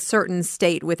a certain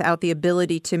state without the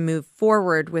ability to move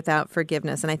forward without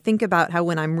forgiveness. And I think about how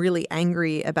when I'm really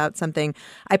angry about something,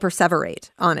 I perseverate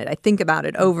on it. I think about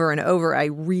it over and over. I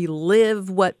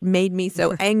relive what made me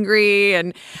so angry.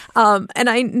 And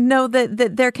I know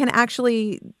that there can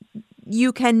actually,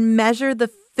 you can measure the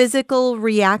physical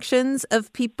reactions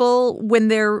of people when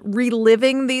they're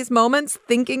reliving these moments,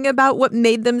 thinking about what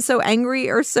made them so angry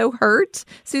or so hurt.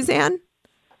 Suzanne?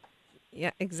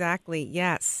 Yeah, exactly.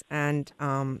 Yes. And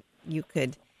you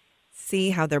could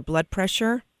see how their blood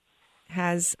pressure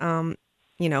has,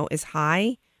 is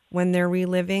high when they're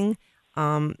reliving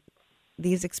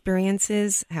these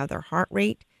experiences, how their heart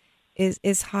rate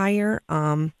is higher.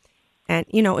 And,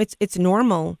 it's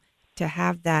normal to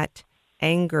have that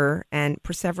anger and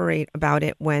perseverate about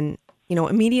it when,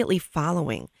 immediately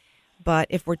following. But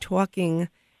if we're talking,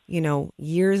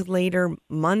 years later,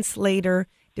 months later,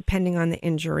 depending on the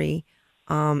injury,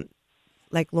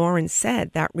 like Lauren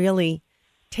said, that really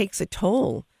takes a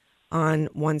toll on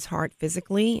one's heart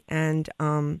physically and,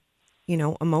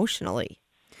 emotionally.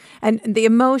 And the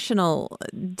emotional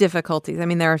difficulties, I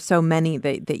mean, there are so many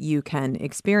that you can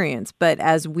experience. But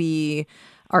as we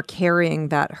are carrying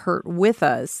that hurt with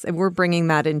us, and we're bringing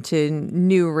that into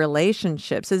new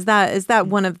relationships, is that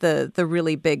one of the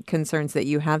really big concerns that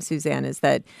you have, Suzanne, is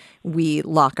that we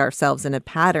lock ourselves in a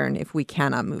pattern if we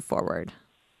cannot move forward?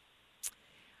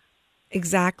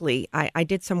 Exactly. I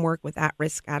did some work with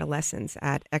at-risk adolescents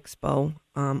at Expo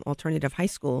Alternative High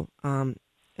School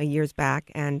years back,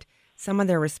 and some of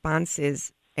their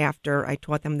responses after I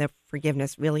taught them the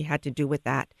forgiveness really had to do with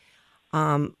that.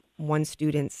 One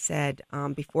student said,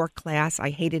 before class, I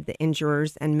hated the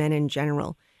injurers and men in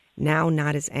general. Now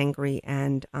not as angry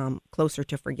and closer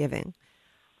to forgiving.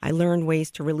 I learned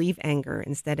ways to relieve anger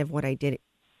instead of what I did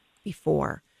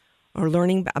before. Or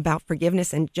learning about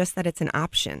forgiveness and just that it's an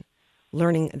option.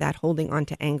 Learning that holding on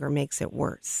to anger makes it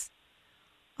worse.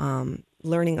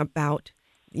 learning about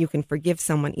you can forgive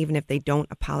someone even if they don't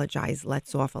apologize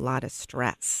lets off a lot of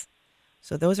stress.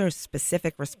 So those are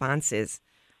specific responses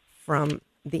from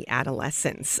the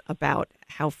adolescents about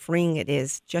how freeing it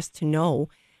is just to know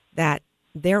that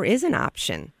there is an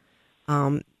option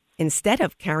instead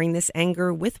of carrying this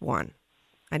anger with one.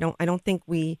 I don't think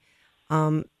we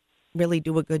really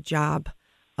do a good job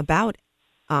about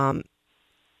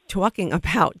talking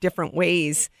about different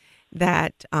ways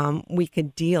that we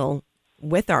could deal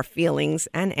with our feelings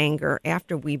and anger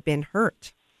after we've been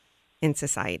hurt in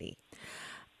society.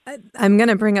 I'm going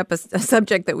to bring up a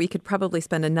subject that we could probably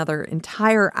spend another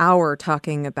entire hour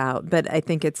talking about, but I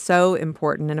think it's so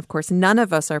important. And of course, none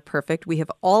of us are perfect. We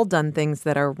have all done things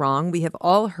that are wrong. We have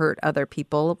all hurt other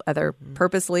people, either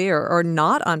purposely or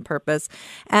not on purpose.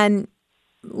 And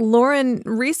Lauren,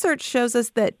 research shows us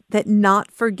that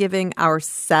not forgiving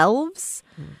ourselves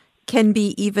can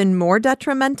be even more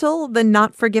detrimental than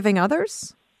not forgiving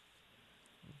others.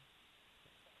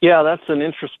 Yeah, that's an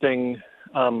interesting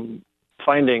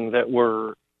finding that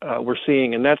we're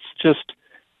seeing, and that's just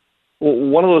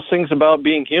one of those things about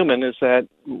being human is that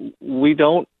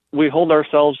we hold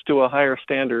ourselves to a higher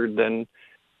standard than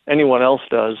anyone else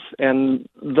does, and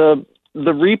the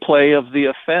replay of the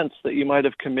offense that you might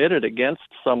have committed against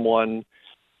someone,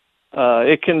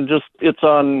 it's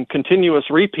on continuous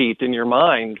repeat in your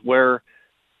mind, where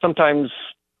sometimes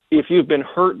if you've been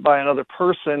hurt by another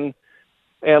person,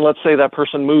 and let's say that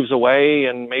person moves away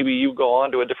and maybe you go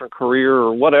on to a different career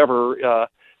or whatever,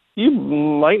 you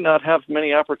might not have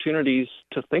many opportunities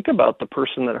to think about the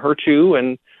person that hurt you,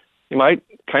 and you might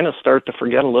kind of start to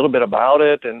forget a little bit about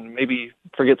it and maybe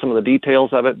forget some of the details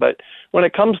of it. But when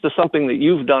it comes to something that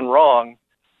you've done wrong,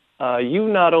 you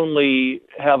not only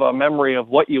have a memory of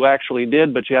what you actually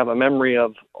did, but you have a memory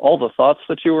of all the thoughts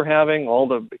that you were having, all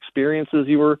the experiences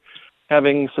you were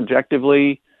having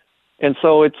subjectively. And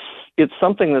so it's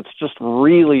something that's just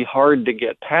really hard to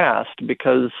get past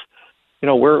because,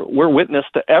 we're witness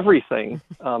to everything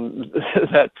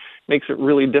that makes it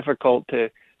really difficult to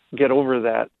get over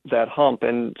that hump.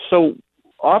 And so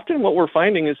often what we're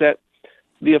finding is that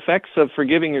the effects of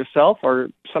forgiving yourself are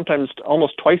sometimes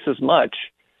almost twice as much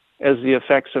as the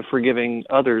effects of forgiving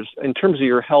others in terms of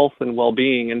your health and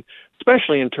well-being, and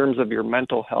especially in terms of your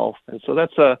mental health. And so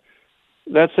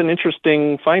that's an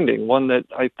interesting finding, one that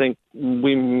I think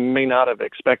we may not have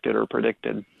expected or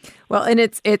predicted. Well, and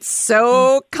it's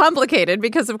so complicated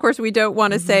because, of course, we don't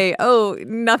want to say, oh,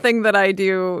 nothing that I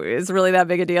do is really that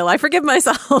big a deal. I forgive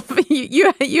myself.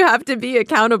 you have to be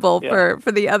accountable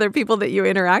for the other people that you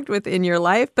interact with in your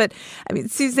life. But, I mean,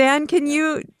 Suzanne, can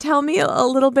you tell me a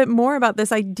little bit more about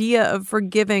this idea of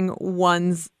forgiving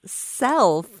one's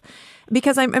self?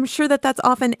 Because I'm sure that that's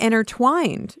often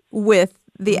intertwined with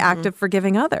the act of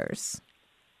forgiving others.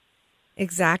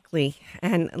 Exactly.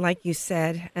 And like you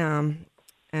said,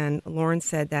 and Lauren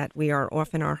said that we are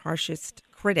often our harshest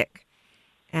critic,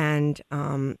 and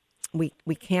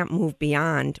we can't move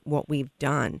beyond what we've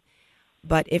done.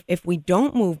 But if we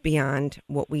don't move beyond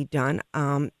what we've done,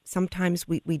 sometimes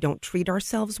we don't treat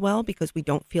ourselves well because we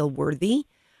don't feel worthy.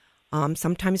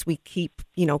 Sometimes we keep,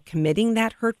 committing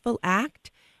that hurtful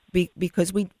act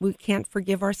because we can't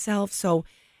forgive ourselves. So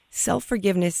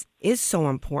self-forgiveness is so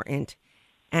important.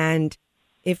 And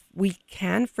if we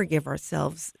can forgive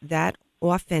ourselves, that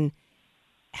often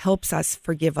helps us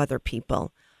forgive other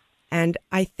people. And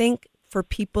I think for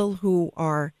people who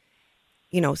are,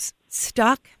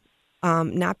 stuck,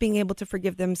 not being able to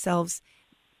forgive themselves,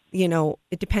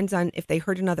 it depends on if they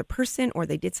hurt another person or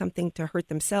they did something to hurt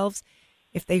themselves.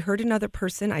 If they hurt another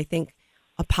person, I think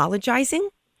apologizing,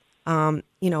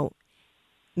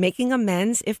 making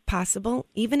amends if possible,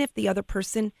 even if the other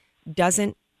person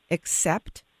doesn't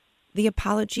accept the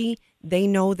apology, they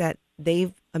know that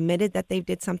they've admitted that they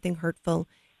did something hurtful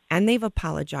and they've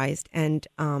apologized. And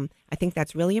I think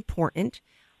that's really important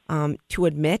to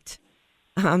admit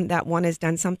that one has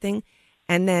done something.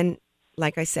 And then,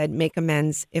 like I said, make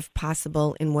amends if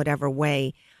possible in whatever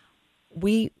way.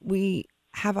 We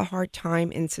have a hard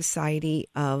time in society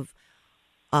of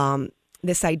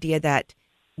this idea that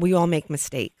we all make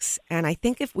mistakes. And I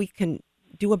think if we can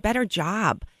do a better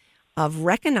job of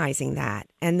recognizing that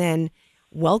and then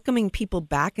welcoming people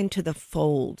back into the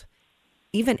fold,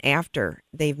 even after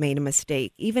they've made a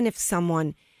mistake, even if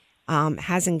someone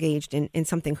has engaged in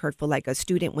something hurtful, like a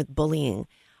student with bullying,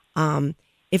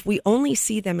 if we only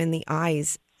see them in the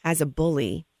eyes as a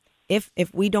bully, if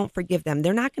we don't forgive them,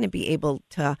 they're not going to be able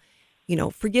to,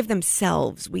 forgive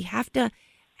themselves. We have to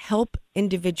help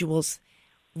individuals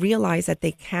realize that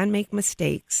they can make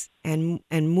mistakes and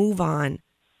move on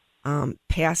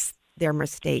past their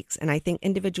mistakes. And I think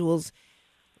individuals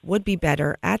would be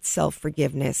better at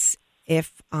self-forgiveness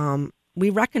if we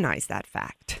recognize that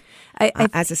fact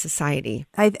as a society.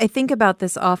 I think about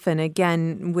this often,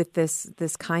 again, with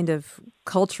this kind of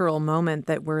cultural moment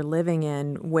that we're living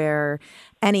in, where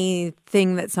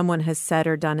anything that someone has said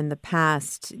or done in the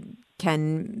past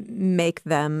can make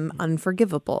them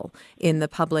unforgivable in the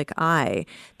public eye,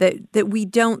 that we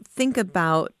don't think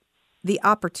about the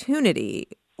opportunity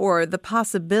or the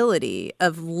possibility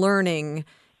of learning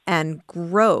and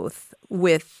growth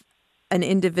with an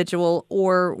individual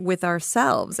or with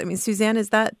ourselves. I mean, Suzanne, is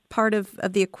that part of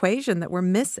the equation that we're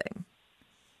missing?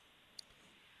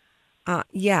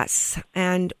 Yes.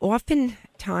 And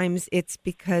oftentimes it's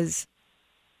because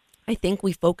I think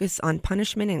we focus on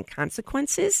punishment and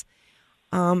consequences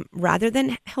rather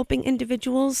than helping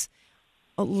individuals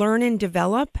learn and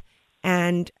develop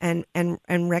and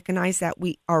recognize that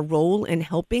our role in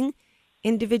helping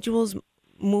individuals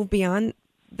move beyond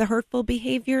the hurtful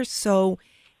behavior. So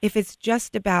if it's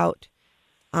just about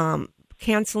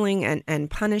canceling and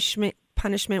punishment,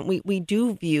 we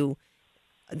do view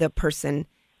the person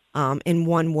in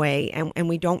one way, and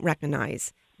we don't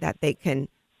recognize that they can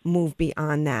move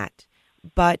beyond that.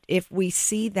 But if we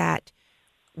see that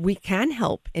we can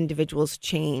help individuals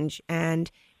change,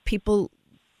 and people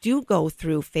do go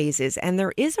through phases, and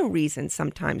there is a reason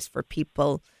sometimes for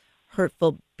people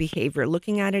hurtful behavior,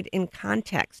 looking at it in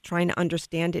context, trying to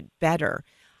understand it better,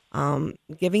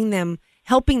 helping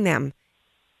them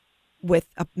with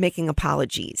making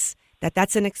apologies,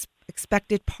 that's an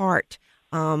expected part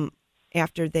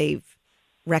after they've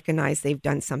recognized they've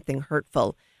done something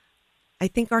hurtful. I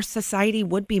think our society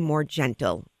would be more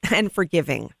gentle and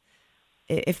forgiving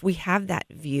if we have that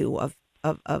view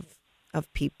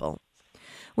of people.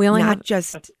 We only not have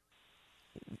just.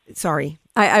 Sorry,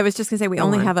 I was just going to say we Go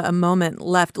only on. have a moment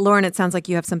left. Lauren, it sounds like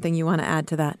you have something you want to add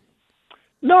to that.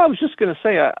 No, I was just going to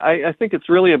say, I think it's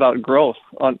really about growth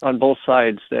on both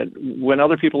sides, that when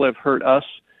other people have hurt us,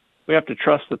 we have to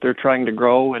trust that they're trying to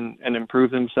grow and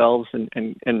improve themselves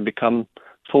and become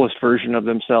fullest version of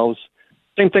themselves.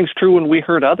 Same thing's true when we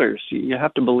hurt others. You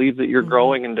have to believe that you're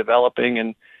growing and developing,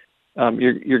 and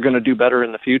you're going to do better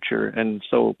in the future. And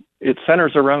so it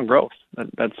centers around growth.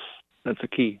 That's a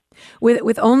key.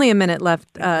 With only a minute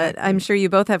left, I'm sure you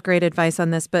both have great advice on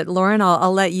this, but Lauren,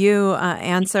 I'll let you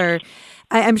answer.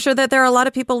 I'm sure that there are a lot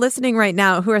of people listening right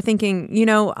now who are thinking,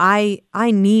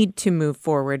 I need to move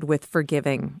forward with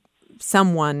forgiving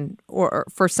someone or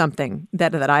for something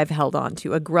that I've held on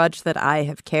to, a grudge that I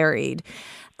have carried.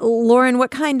 Lauren,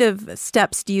 what kind of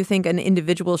steps do you think an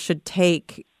individual should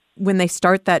take when they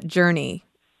start that journey?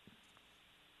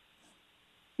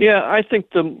 Yeah, I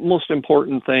think the most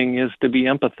important thing is to be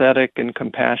empathetic and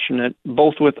compassionate,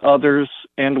 both with others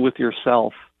and with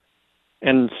yourself.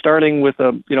 And starting with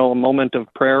a moment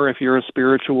of prayer, if you're a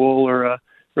spiritual or a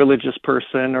religious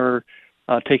person, or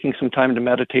taking some time to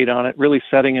meditate on it, really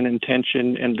setting an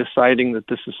intention and deciding that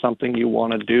this is something you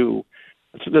want to do.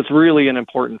 That's really an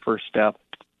important first step.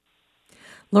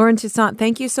 Lauren Toussaint,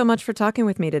 thank you so much for talking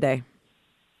with me today.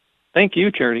 Thank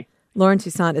you, Charity. Lauren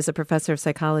Toussaint is a professor of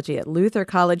psychology at Luther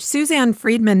College. Suzanne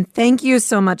Friedman, thank you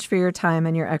so much for your time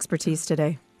and your expertise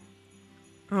today.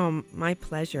 Oh, my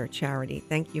pleasure, Charity.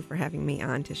 Thank you for having me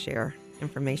on to share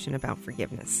information about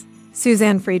forgiveness.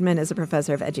 Suzanne Friedman is a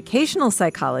professor of educational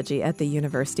psychology at the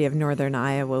University of Northern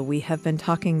Iowa. We have been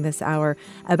talking this hour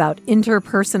about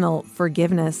interpersonal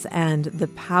forgiveness and the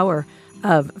power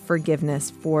of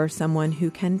forgiveness for someone who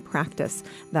can practice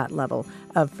that level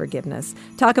of forgiveness.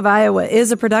 Talk of Iowa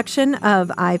is a production of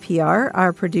IPR.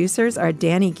 Our producers are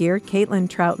Danny Gear, Caitlin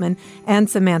Troutman, and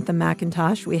Samantha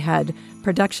McIntosh. We had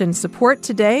production support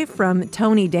today from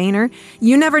Tony Daner.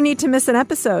 You never need to miss an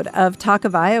episode of Talk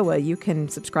of Iowa. You can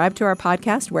subscribe to our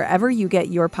podcast wherever you get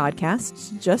your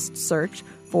podcasts. Just search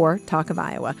for Talk of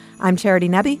Iowa. I'm Charity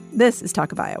Nebbe. This is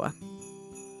Talk of Iowa.